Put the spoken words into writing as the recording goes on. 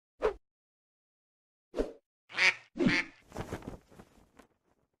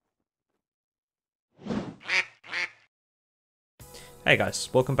Hey guys,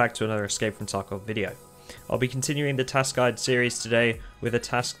 welcome back to another Escape from Tarkov video. I'll be continuing the task guide series today with a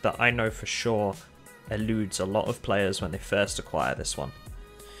task that I know for sure eludes a lot of players when they first acquire this one.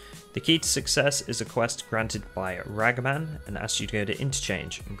 The key to success is a quest granted by Ragman and asks you to go to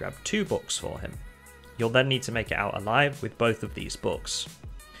Interchange and grab 2 books for him. You'll then need to make it out alive with both of these books.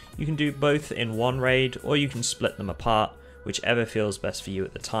 You can do both in one raid or you can split them apart, whichever feels best for you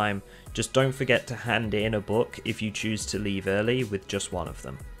at the time. Just don't forget to hand in a book if you choose to leave early with just one of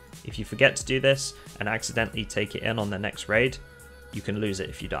them. If you forget to do this and accidentally take it in on the next raid, you can lose it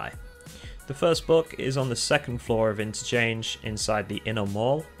if you die. The first book is on the 2nd floor of Interchange inside the inner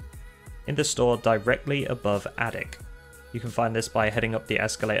mall, in the store directly above Attic. You can find this by heading up the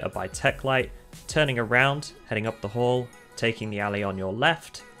escalator by Tech Light, turning around, heading up the hall, taking the alley on your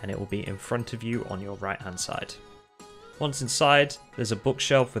left, and it will be in front of you on your right hand side. Once inside, there's a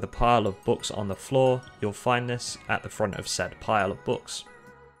bookshelf with a pile of books on the floor. You'll find this at the front of said pile of books.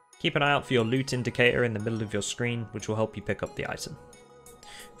 Keep an eye out for your loot indicator in the middle of your screen, which will help you pick up the item.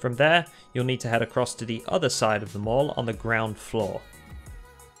 From there, you'll need to head across to the other side of the mall on the ground floor.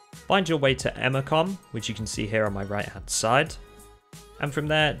 Find your way to Emacom, which you can see here on my right hand side. And from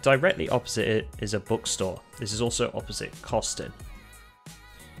there, directly opposite it is a bookstore. This is also opposite Costin.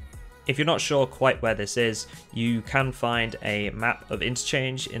 If you're not sure quite where this is, you can find a map of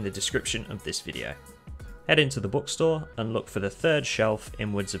Interchange in the description of this video. Head into the bookstore and look for the 3rd shelf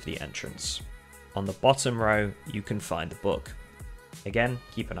inwards of the entrance. On the bottom row, you can find the book. Again,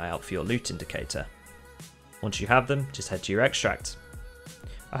 keep an eye out for your loot indicator. Once you have them, just head to your extract.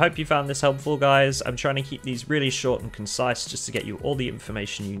 I hope you found this helpful, guys. I'm trying to keep these really short and concise just to get you all the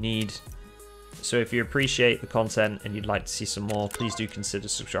information you need. So if you appreciate the content and you'd like to see some more, please do consider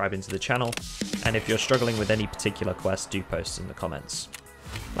subscribing to the channel. And if you're struggling with any particular quest, do post in the comments.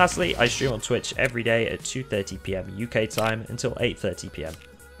 Lastly, I stream on Twitch every day at 2:30 PM UK time until 8:30 PM.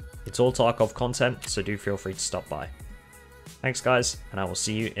 It's all Tarkov content, so do feel free to stop by. Thanks guys, and I will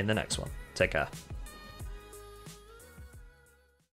see you in the next one. Take care.